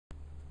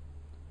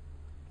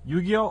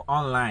Yu-Gi-Oh!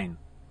 Online.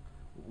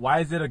 Why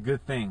is it a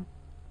good thing?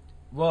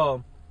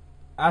 Well,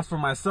 as for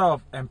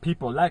myself and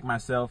people like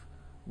myself,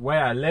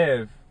 where I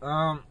live,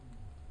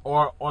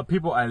 or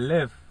people I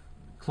live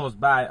close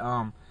by,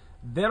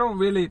 they don't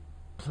really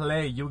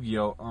play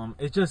Yu-Gi-Oh.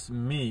 It's just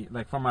me.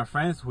 Like for my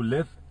friends who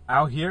live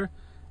out here,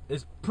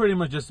 it's pretty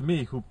much just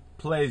me who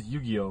plays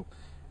Yu-Gi-Oh.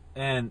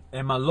 And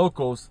my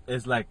locals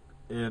is like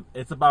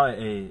it's about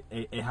a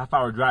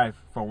half-hour drive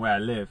from where I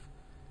live.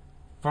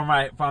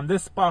 From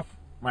this spot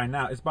right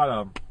now, it's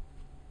about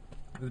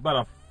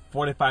a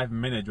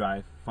 45-minute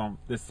drive from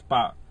this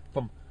spot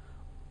from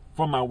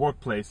my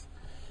workplace.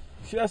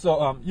 Yeah,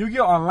 so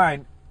Yu-Gi-Oh!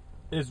 Online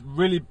is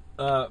really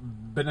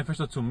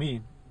beneficial to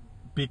me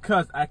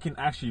because I can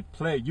actually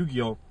play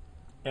Yu-Gi-Oh!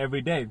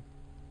 Every day.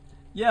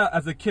 Yeah,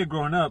 as a kid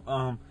growing up,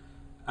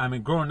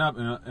 growing up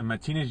in my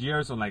teenage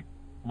years, or like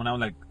when I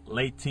was like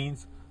late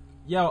teens,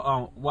 yeah,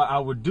 what I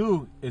would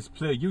do is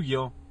play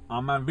Yu-Gi-Oh!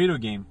 On my video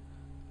game.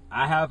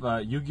 I have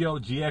a Yu-Gi-Oh!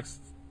 GX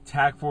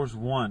Tag Force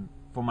 1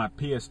 for my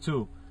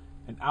PS2,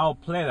 and I'll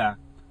play that.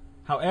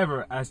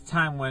 However, as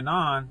time went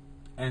on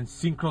and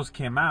Synchros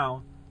came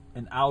out,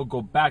 and I'll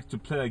go back to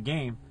play the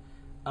game,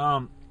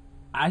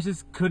 I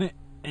just couldn't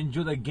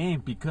enjoy the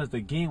game because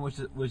the game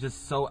was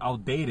just so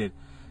outdated.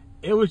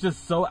 It was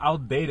just so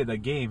outdated, the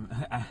game.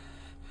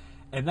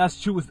 And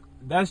that's true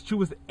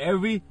with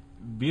every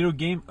video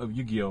game of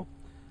Yu-Gi-Oh!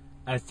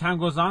 As time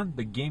goes on,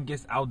 the game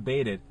gets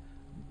outdated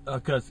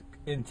because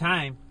in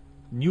time,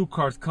 new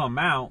cards come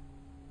out,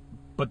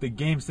 but the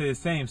game stays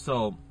the same.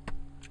 So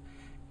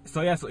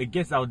it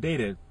gets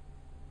outdated.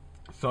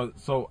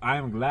 So I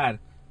am glad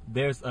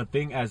there's a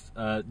thing as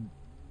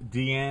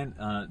DN,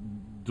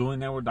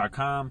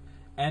 DuelingNetwork.com,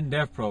 and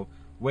DevPro,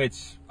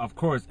 which of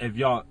course, if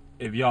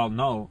y'all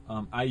know,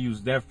 I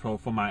use DevPro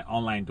for my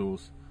online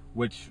duels,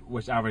 which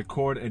I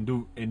record and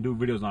do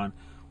videos on,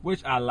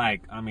 which I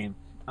like. I mean,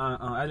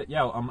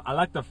 I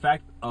like the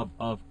fact of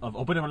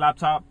opening my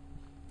laptop,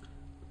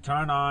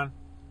 turn on,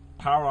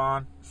 power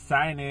on,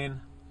 sign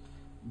in,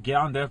 get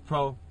on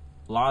DevPro,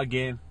 log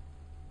in,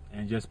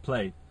 and just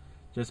play.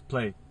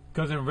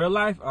 Because in real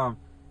life, I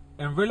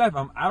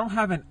don't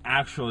have an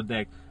actual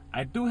deck.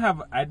 I do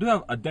have a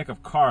deck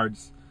of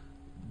cards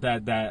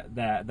that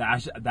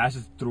I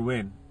just threw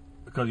in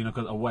because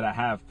because of what I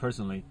have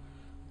personally.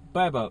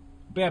 But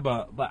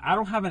I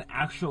don't have an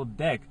actual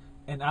deck,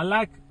 and I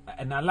like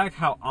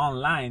how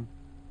online,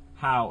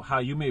 how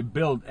you may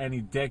build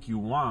any deck you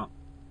want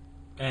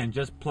and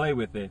just play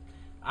with it.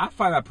 I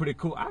find that pretty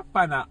cool. I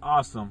find that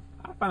awesome.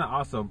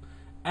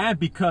 And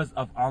because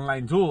of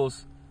online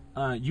duels,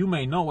 you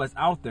may know what's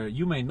out there.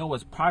 You may know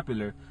what's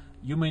popular.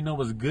 You may know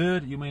what's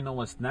good. You may know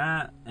what's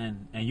not,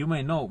 and you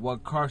may know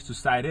what cards to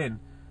side in,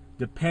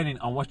 depending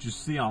on what you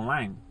see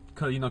online.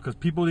 Because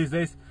people these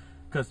days,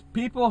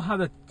 people have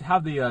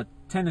the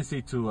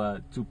tendency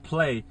to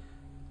play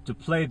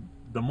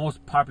the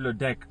most popular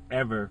deck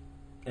ever,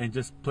 and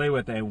just play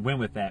with it and win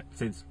with that.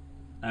 Since,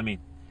 it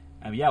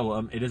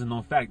is a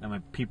known fact.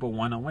 People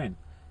want to win.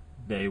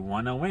 They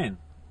want to win.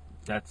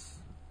 That's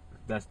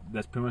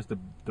pretty much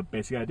the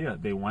basic idea.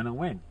 They want to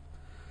win.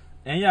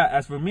 And yeah,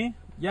 as for me,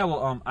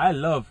 I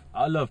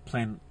love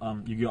playing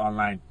Yu-Gi-Oh!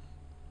 Online.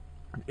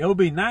 It would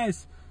be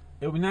nice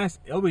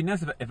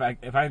if I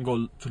can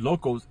go to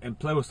locals and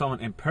play with someone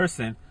in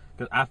person,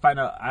 because I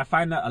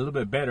find that a little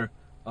bit better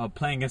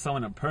playing against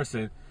someone in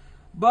person.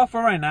 But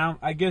for right now,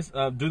 I guess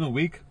during the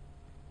week,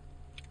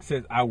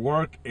 since I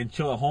work and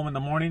chill at home in the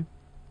morning,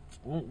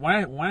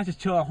 why not just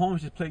chill at home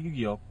and just play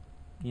Yu-Gi-Oh?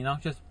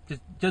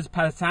 Just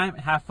pass time,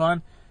 have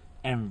fun,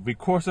 and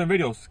record some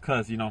videos.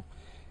 Cause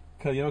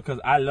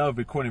I love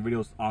recording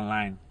videos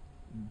online.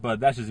 But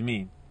that's just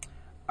me.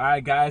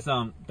 Alright guys,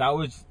 that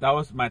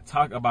was my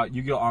talk about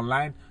Yu-Gi-Oh!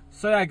 Online.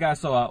 So yeah guys,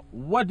 so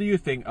what do you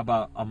think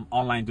about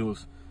online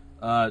duels?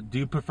 Do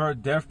you prefer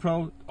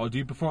DevPro or do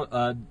you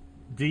prefer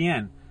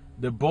DN?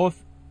 They're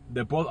both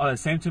are the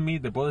same to me.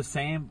 They're both the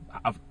same.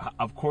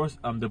 Of course,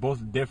 they're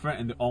both different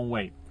in their own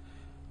way.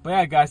 But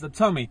yeah guys,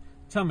 tell me,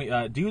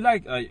 do you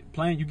like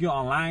playing Yu-Gi-Oh!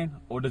 Online,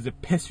 or does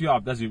it piss you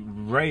off? Does it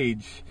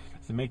rage?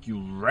 Does it make you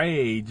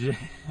rage?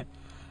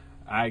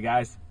 Alright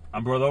guys,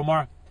 I'm Brother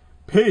Omar.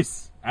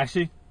 Peace.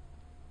 Actually,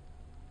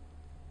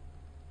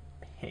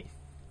 peace.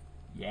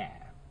 Yeah.